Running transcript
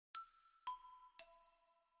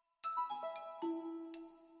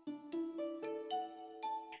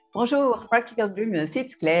Bonjour, Practical Dreamers.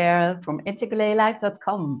 It's Claire from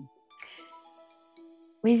integrallife.com.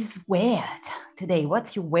 With weird today,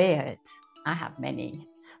 what's your weird? I have many,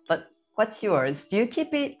 but what's yours? Do you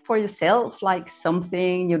keep it for yourself, like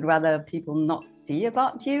something you'd rather people not see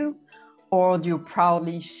about you? Or do you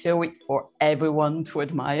proudly show it for everyone to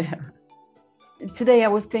admire? Today, I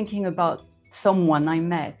was thinking about someone I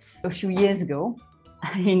met a few years ago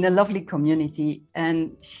in a lovely community,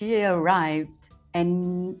 and she arrived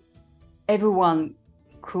and everyone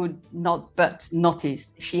could not but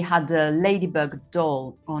notice she had a ladybug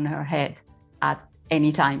doll on her head at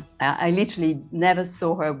any time. I literally never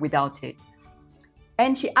saw her without it.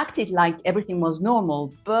 And she acted like everything was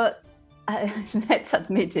normal, but let's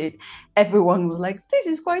admit it, everyone was like, this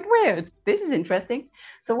is quite weird. This is interesting.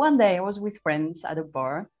 So one day I was with friends at a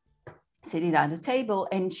bar, sitting at a table,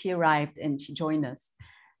 and she arrived and she joined us.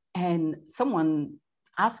 And someone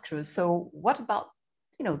asked her, so what about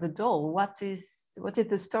the doll? What is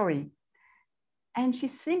the story? And she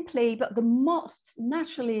simply, but the most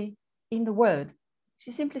naturally in the word,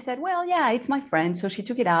 she simply said, well, yeah, it's my friend. So she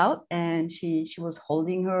took it out and she was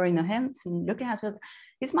holding her in her hands and looking at her.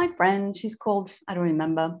 It's my friend. She's called, I don't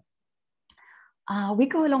remember. We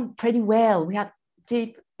go along pretty well. We had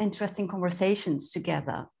deep, interesting conversations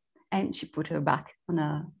together. And she put her back on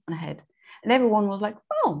her head. And everyone was like,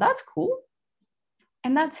 oh, that's cool.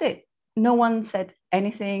 And that's it. No one said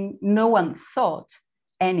anything. No one thought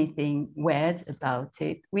anything weird about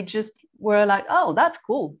it. We just were like, oh, that's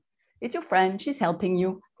cool. It's your friend. She's helping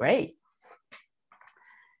you. Great.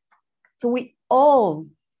 So we all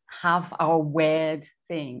have our weird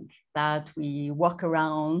thing that we walk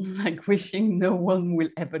around like wishing no one will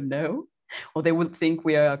ever know, or they would think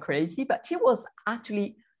we are crazy. But she was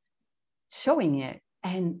actually showing it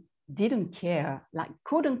and didn't care, like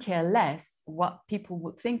couldn't care less what people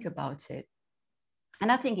would think about it. And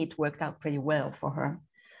I think it worked out pretty well for her.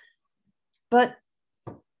 But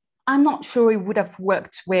I'm not sure it would have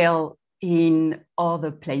worked well in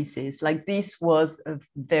other places. Like this was a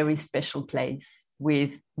very special place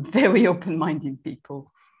with very open-minded people,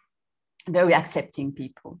 very accepting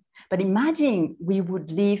people. But imagine we would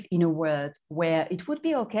live in a world where it would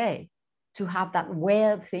be okay to have that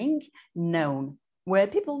weird thing known, where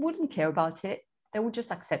people wouldn't care about it. They would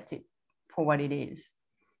just accept it for what it is,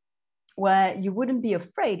 where you wouldn't be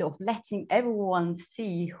afraid of letting everyone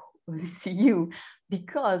see you,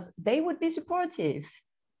 because they would be supportive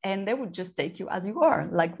and they would just take you as you are,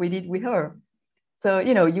 like we did with her. So,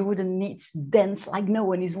 you wouldn't need to dance like no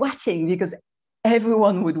one is watching, because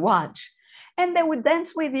everyone would watch and they would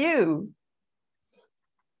dance with you.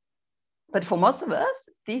 But for most of us,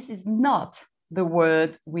 this is not the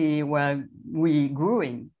world we grew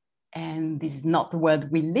in, and this is not the world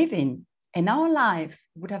we live in. And our life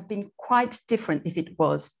would have been quite different if it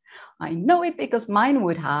was. I know it because mine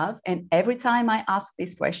would have. And every time I ask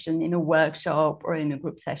this question in a workshop or in a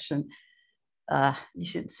group session, you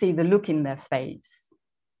should see the look in their face.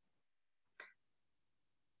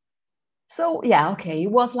 So yeah, okay, it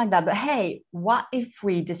was like that. But hey, what if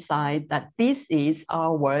we decide that this is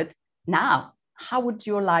our word now? How would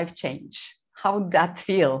your life change? How would that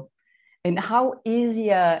feel? And how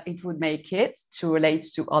easier it would make it to relate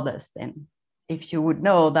to others then, if you would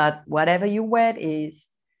know that whatever your word is,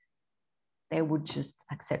 they would just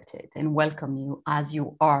accept it and welcome you as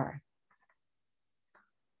you are.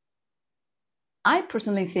 I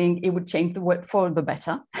personally think it would change the world for the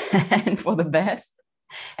better and for the best.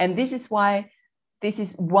 And this is why this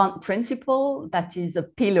is one principle that is a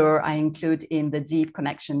pillar I include in the Deep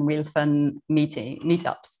Connection Real Fun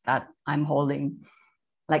meetups that I'm holding.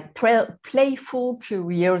 Like playful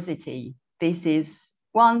curiosity. This is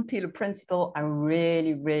one pillar principle I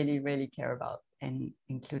really, really, really care about and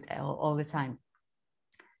include all the time.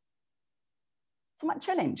 So my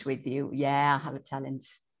challenge with you, yeah, I have a challenge.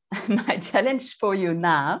 My challenge for you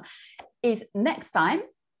now is next time,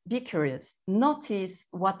 be curious. Notice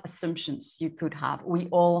what assumptions you could have. We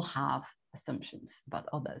all have assumptions about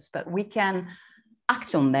others, but we can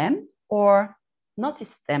act on them or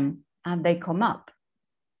notice them and they come up,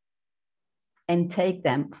 and take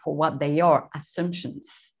them for what they are,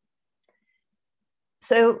 assumptions.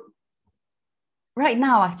 So right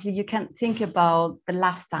now, actually, you can think about the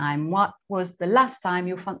last time. What was the last time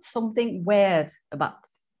you found something weird about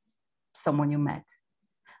someone you met?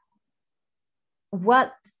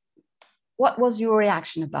 What was your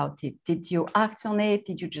reaction about it? Did you act on it?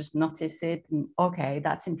 Did you just notice it? Okay,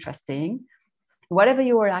 that's interesting. Whatever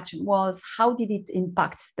your reaction was, how did it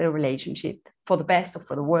impact the relationship, for the best or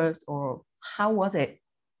for the worst, or how was it?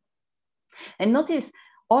 And notice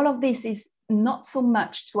all of this is not so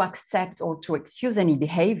much to accept or to excuse any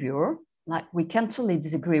behavior, like we can totally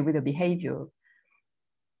disagree with the behavior,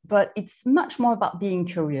 but it's much more about being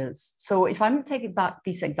curious. So if I'm taking back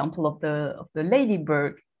this example of the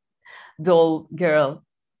ladybird doll girl,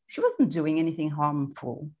 she wasn't doing anything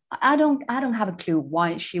harmful. I don't have a clue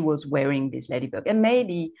why she was wearing this ladybug, and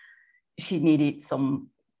maybe she needed some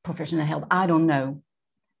professional help. I don't know,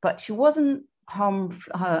 but she wasn't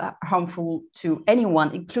harmful to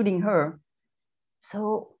anyone, including her.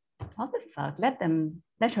 So what the fuck?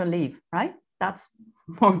 Let her live, right? That's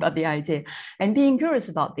more about the idea. And being curious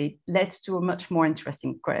about it led to a much more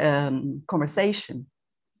interesting conversation.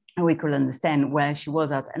 And we could understand where she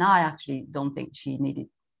was at. And I actually don't think she needed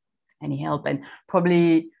any help. And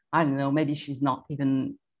probably, I don't know, maybe she's not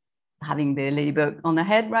even having the ladybug on her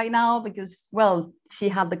head right now because, well, she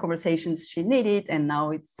had the conversations she needed and now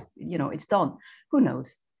it's, it's done. Who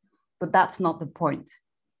knows? But that's not the point.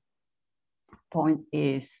 Point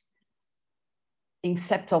is,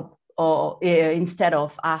 instead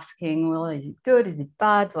of asking, well, is it good? Is it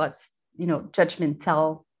bad? What's,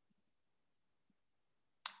 judgmental?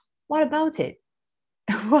 What about it?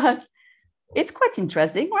 Well, it's quite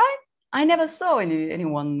interesting, right? I never saw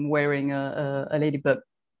anyone wearing a ladybug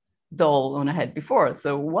doll on a head before.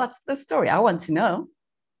 So what's the story? I want to know.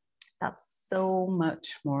 That's so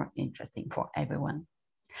much more interesting for everyone.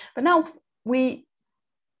 But now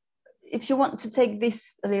if you want to take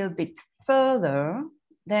this a little bit further,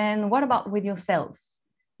 then what about with yourself?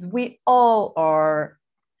 We all are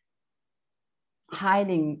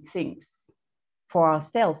hiding things for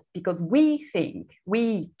ourselves because we think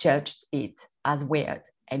we judged it as weird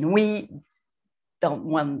and we don't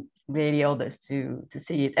want really others to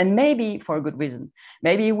see it. And maybe for a good reason.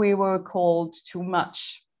 Maybe we were called too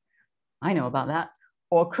much. I know about that.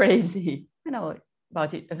 Or crazy. I know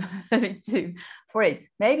about it a bit too. For it.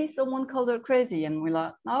 Maybe someone called her crazy and we're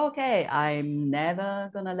like, okay, I'm never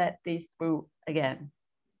gonna let this through again.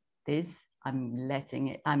 This,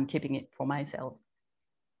 I'm keeping it for myself.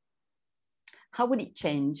 How would it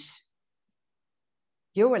change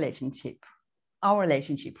your relationship, our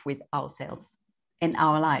relationship with ourselves and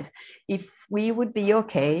our life, if we would be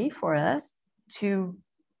okay for us to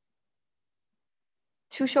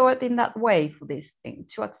show up in that way for this thing,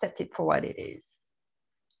 to accept it for what it is,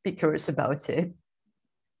 be curious about it,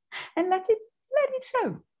 and let it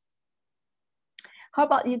show. How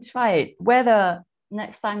about you try it? Whether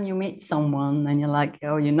next time you meet someone and you're like,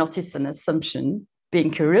 oh, you notice an assumption,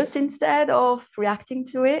 being curious instead of reacting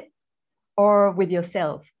to it, or with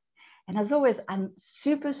yourself. And as always, I'm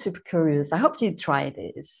super, super curious. I hope you try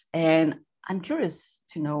this. And I'm curious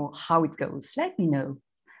to know how it goes. Let me know.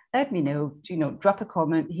 Let me know. Drop a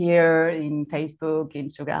comment here in Facebook,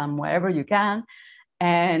 Instagram, wherever you can.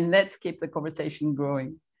 And let's keep the conversation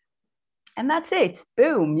growing. And that's it.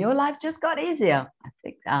 Boom. Your life just got easier.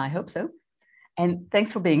 I hope so. And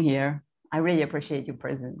thanks for being here. I really appreciate your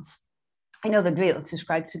presence. I know the drill.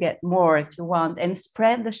 Subscribe to get more if you want, and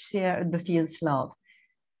spread the fierce love.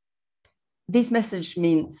 This message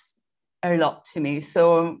means a lot to me.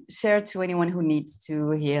 So share to anyone who needs to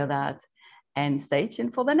hear that. And stay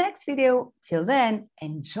tuned for the next video. Till then,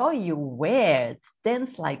 enjoy your weird.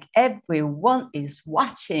 Dance like everyone is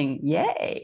watching. Yay!